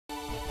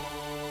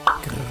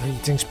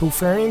Greetings,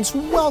 Poofarians.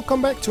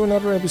 Welcome back to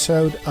another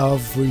episode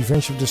of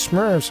Revenge of the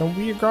Smurfs, and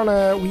we're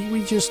gonna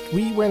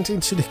we went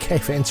into the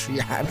cave entry.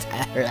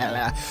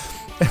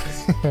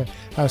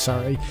 Oh,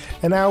 sorry.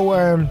 And now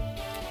we're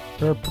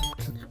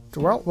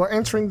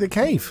entering the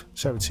cave,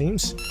 so it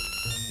seems.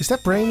 Is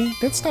that Brainy?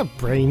 That's not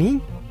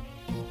Brainy.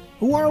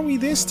 Who are we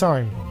this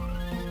time?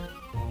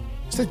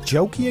 Is that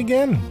Jokey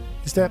again?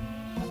 Is that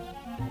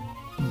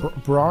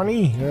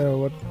Brainy?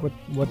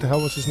 What the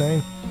hell was his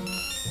name?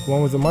 The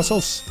one with the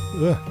muscles?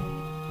 Ugh.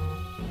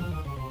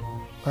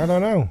 I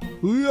don't know.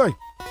 Do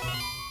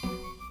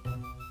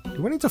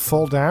we need to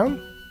fall down?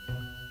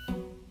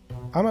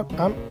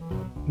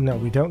 No,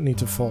 we don't need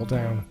to fall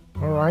down.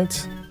 Alright.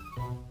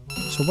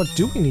 So what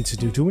do we need to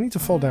do? Do we need to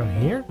fall down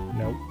here?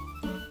 No.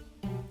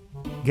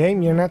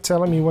 Game, you're not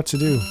telling me what to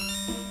do.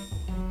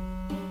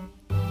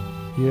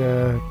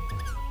 Yeah.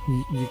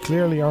 You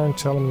clearly aren't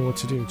telling me what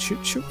to do.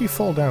 Should we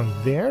fall down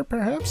there,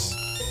 perhaps?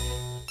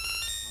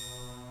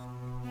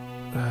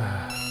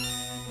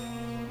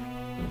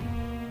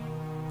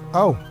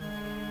 Oh.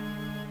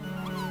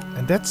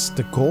 And that's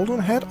the golden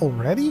head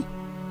already?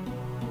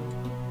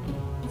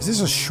 Is this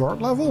a short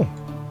level?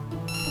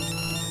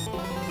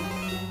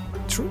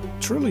 I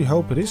truly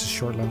hope it is a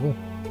short level.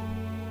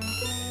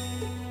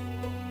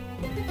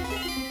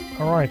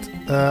 Alright,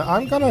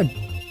 I'm gonna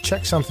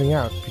check something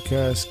out,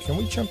 because can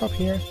we jump up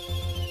here?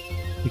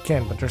 We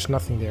can, but there's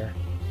nothing there.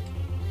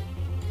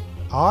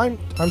 I'm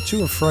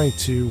too afraid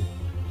to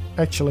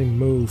actually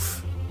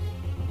move.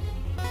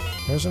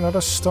 There's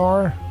another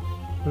star.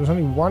 There's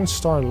only one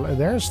star.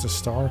 There's the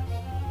star.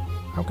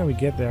 How can we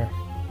get there?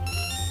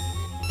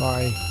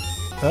 By...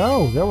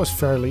 Oh, that was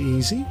fairly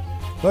easy.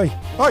 Hey,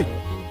 hey!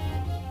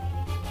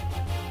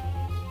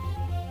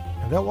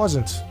 And that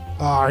wasn't.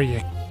 Are you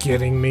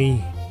kidding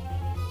me?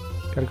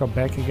 Gotta go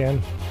back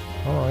again.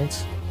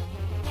 Alright.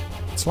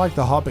 It's like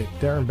the Hobbit,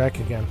 there and back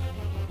again.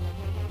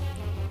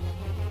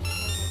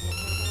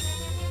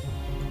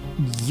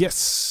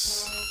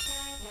 Yes!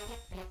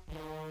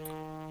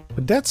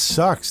 But that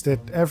sucks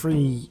that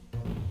every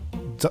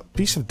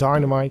piece of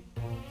dynamite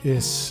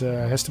is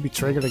has to be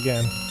triggered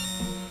again.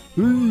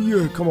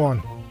 Ooh, come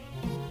on.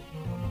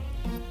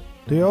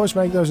 Do you always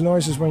make those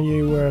noises when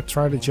you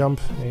try to jump?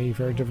 A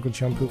very difficult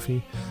jump,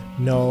 Poofy.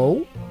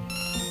 No.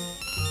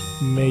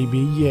 Maybe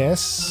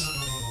yes.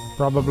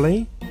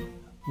 Probably.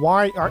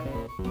 Why are...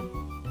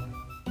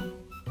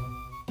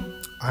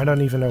 I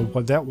don't even know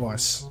what that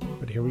was.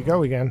 But here we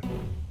go again.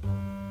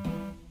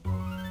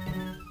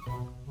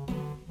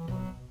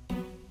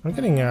 I'm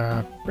getting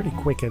pretty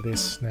quick at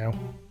this now.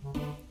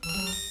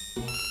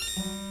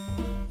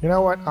 You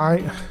know what?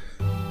 I'm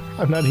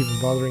not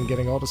even bothering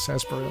getting all the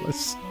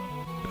sarsaparillas.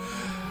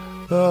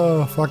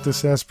 Oh, fuck the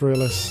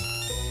sarsaparillas.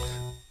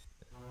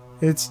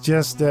 It's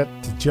just that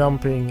the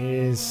jumping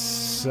is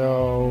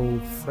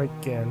so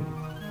freaking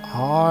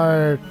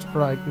hard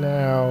right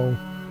now.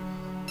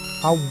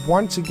 I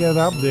want to get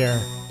up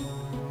there.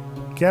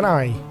 Can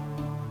I?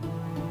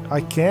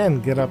 I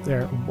can get up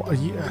there.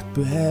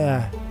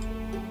 Yeah.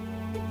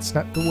 It's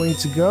not the way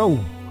to go.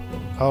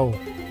 Oh.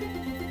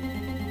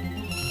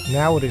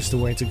 Now it is the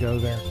way to go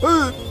there.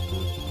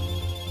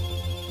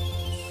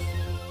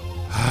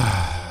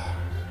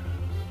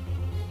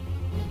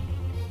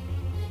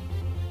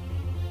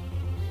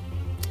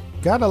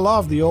 Gotta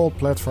love the old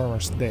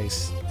platformers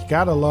days. You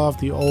gotta love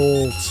the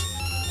old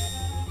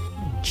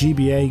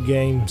GBA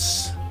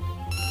games.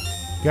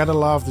 Gotta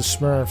love the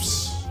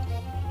Smurfs.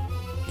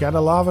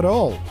 Gotta love it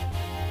all.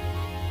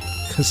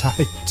 Because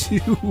I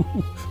do.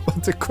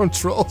 But the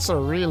controls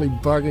are really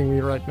bugging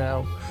me right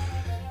now.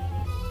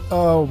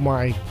 Oh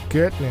my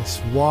goodness,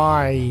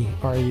 why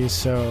are you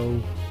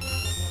so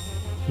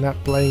not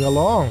playing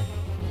along?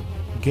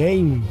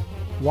 Game,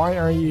 why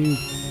are you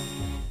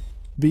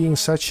being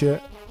such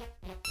a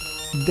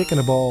dick in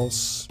the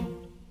balls?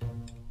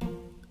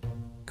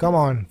 Come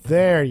on,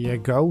 there you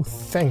go,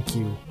 thank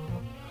you.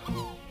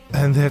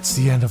 And that's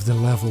the end of the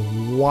level.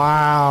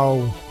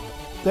 Wow.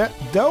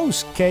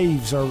 Those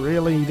caves are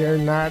really,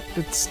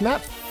 it's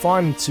not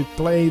fun to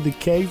play the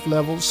cave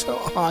levels, so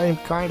I'm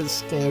kind of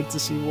scared to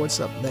see what's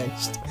up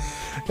next.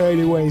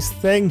 Anyways,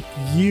 thank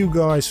you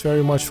guys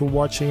very much for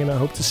watching, and I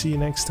hope to see you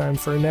next time.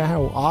 For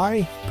now,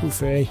 I,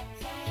 Poofy,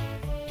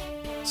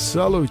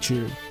 salute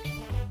you.